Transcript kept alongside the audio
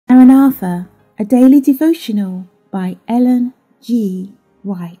Maranatha, a daily devotional by Ellen G.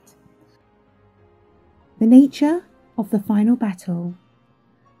 White. The nature of the final battle.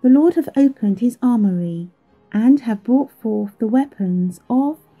 The Lord hath opened his armoury, and have brought forth the weapons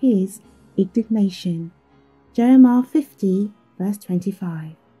of his indignation. Jeremiah 50, verse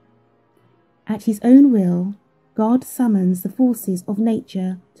 25. At his own will, God summons the forces of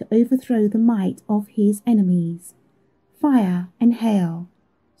nature to overthrow the might of his enemies. Fire and hail,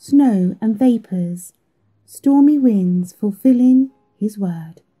 snow and vapours, stormy winds fulfilling his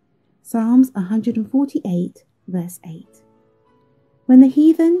word. Psalms 148, verse 8. When the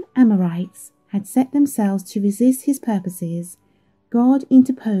heathen Amorites had set themselves to resist his purposes, God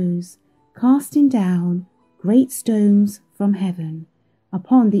interposed, casting down great stones from heaven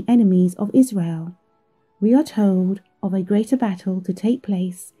upon the enemies of Israel. We are told of a greater battle to take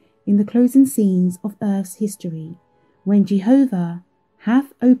place in the closing scenes of earth's history, when Jehovah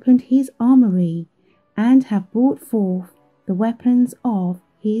hath opened his armoury and have brought forth the weapons of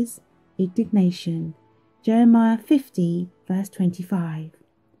his indignation. Jeremiah 50, verse 25.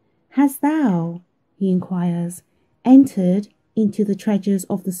 Hast thou, he inquires, entered into the treasures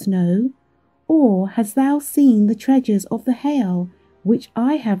of the snow, or hast thou seen the treasures of the hail, which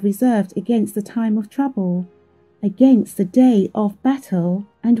I have reserved against the time of trouble, against the day of battle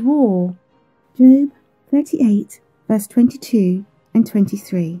and war? Job 38, verse 22 and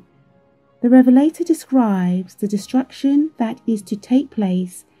 23. The Revelator describes the destruction that is to take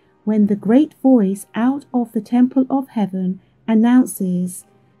place when the great voice out of the temple of heaven announces,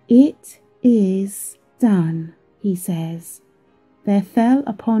 "It is done," he says. There fell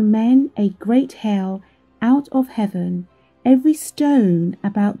upon men a great hail out of heaven, every stone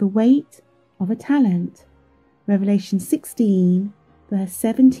about the weight of a talent. Revelation 16, verse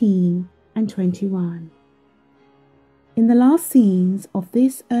 17 and 21. In the last scenes of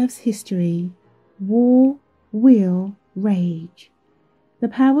this earth's history, war will rage. The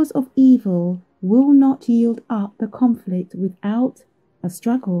powers of evil will not yield up the conflict without a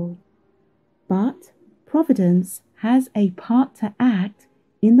struggle. But Providence has a part to act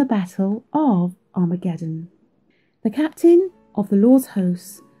in the battle of Armageddon. The captain of the Lord's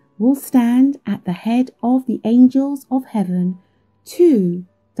hosts will stand at the head of the angels of heaven to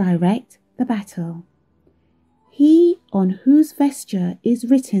direct the battle. He on whose vesture is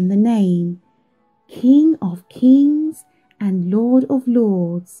written the name King of Kings and Lord of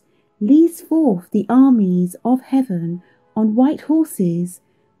Lords leads forth the armies of heaven on white horses,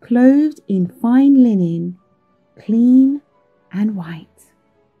 clothed in fine linen, clean and white.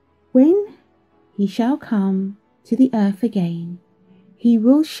 When he shall come to the earth again, he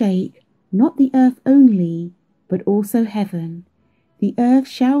will shake not the earth only, but also heaven. The earth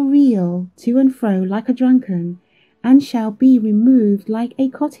shall reel to and fro like a drunken, and shall be removed like a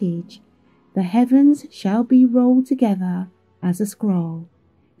cottage. The heavens shall be rolled together as a scroll.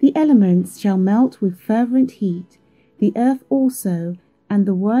 The elements shall melt with fervent heat. The earth also, and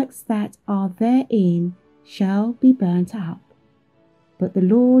the works that are therein, shall be burnt up. But the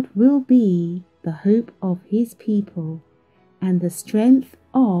Lord will be the hope of his people, and the strength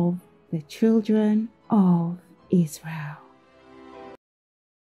of the children of Israel.